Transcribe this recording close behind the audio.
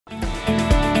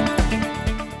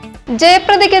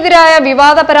ജയപ്രദയ്ക്കെതിരായ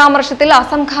വിവാദ പരാമർശത്തിൽ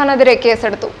അസം ഖാനെതിരെ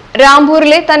കേസെടുത്തു.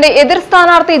 രാംപൂരിലെ തന്റെ എതിർ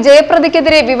സ്ഥാനാർത്ഥി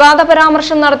ജയപ്രദയ്ക്കെതിരെ വിവാദ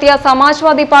പരാമർശം നടത്തിയ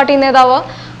സമാജ്വാദി പാർട്ടി നേതാവ്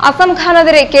അസം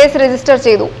ഖാനെതിരെ കേസ് രജിസ്റ്റർ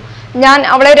ചെയ്തു. ഞാൻ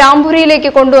അവളെ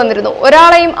രാംപൂരിയിലേക്ക് കൊണ്ടുവന്നിരുന്നു.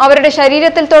 ഒരാളെയും അവരുടെ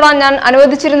ശരീരത്തിൽ തൊടാൻ ഞാൻ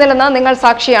അനുവദിച്ചിരുന്നില്ലെന്ന് നിങ്ങൾ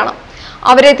സാക്ഷിയാണ്.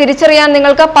 അവരെ തിരിച്ചറിയാൻ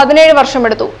നിങ്ങൾക്ക് 17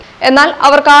 വർഷമെടുത്തു. എന്നാൽ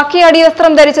അവർ കാക്കി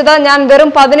അടിവസ്ത്രം ധരിച്ചത് ഞാൻ വെറും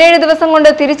 17 ദിവസം കൊണ്ട്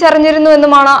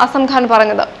തിരിച്ചറിഞ്ഞിരുന്നുവെന്നുമാണ് അസം ഖാൻ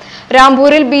പറഞ്ഞത്.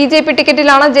 രാംപൂരിൽ BJP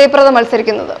ടിക്കറ്റിലാണ് ജയപ്രദ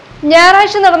മത്സരിക്കുന്നത്.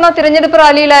 ഞായറാഴ്ച നടന്ന തിരഞ്ഞെടുപ്പ്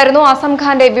റാലിയിലായിരുന്നു അസം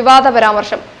ഖാന്റെ വിവാദ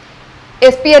പരാമർശം.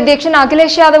 SP അധ്യക്ഷൻ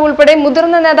അഖിലേഷ് യാദവ് ഉൾപ്പെടെ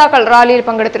മുതിർന്ന നേതാക്കൾ റാലിയിൽ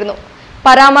പങ്കെടുത്തിരുന്നു.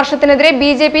 പരാമർശത്തിനെതിരെ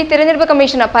BJP തിരഞ്ഞെടുപ്പ്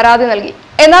കമ്മീഷന് പരാതി നൽകി.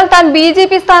 എന്നാൽ താൻ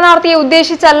BJP സ്ഥാനാർത്ഥിയെ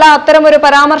ഉദ്ദേശിച്ചല്ല അത്തരമൊരു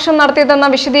പരാമർശം നടത്തിയതെന്ന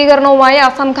വിശദീകരണവുമായി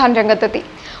അസം ഖാൻ രംഗത്തെത്തി.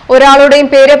 ഒരാളുടെയും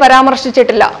പേര്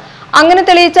പരാമർശിച്ചിട്ടില്ല. അങ്ങനെ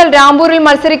തെളിയിച്ചാൽ രാംപൂരിൽ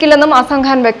മത്സരിക്കില്ലെന്നും അസം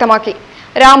ഖാൻ വ്യക്തമാക്കി.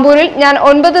 രാംപൂരിൽ ഞാൻ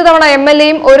 9 തവണ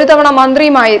MLA-യും 1 തവണ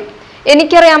മന്ത്രിയുമായി.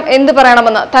 എനിക്കറിയാം എന്ത്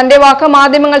പറയണമെന്ന്. തന്റെ വാക്ക്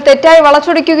മാധ്യമങ്ങൾ തെറ്റായി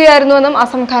വളച്ചൊടിക്കുകയായിരുന്നുവെന്നും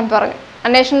അസം ഖാൻ പറഞ്ഞു.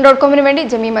 അന്വേഷണം.com-ന് വേണ്ടി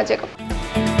ജമീമ ജേക്കബ്.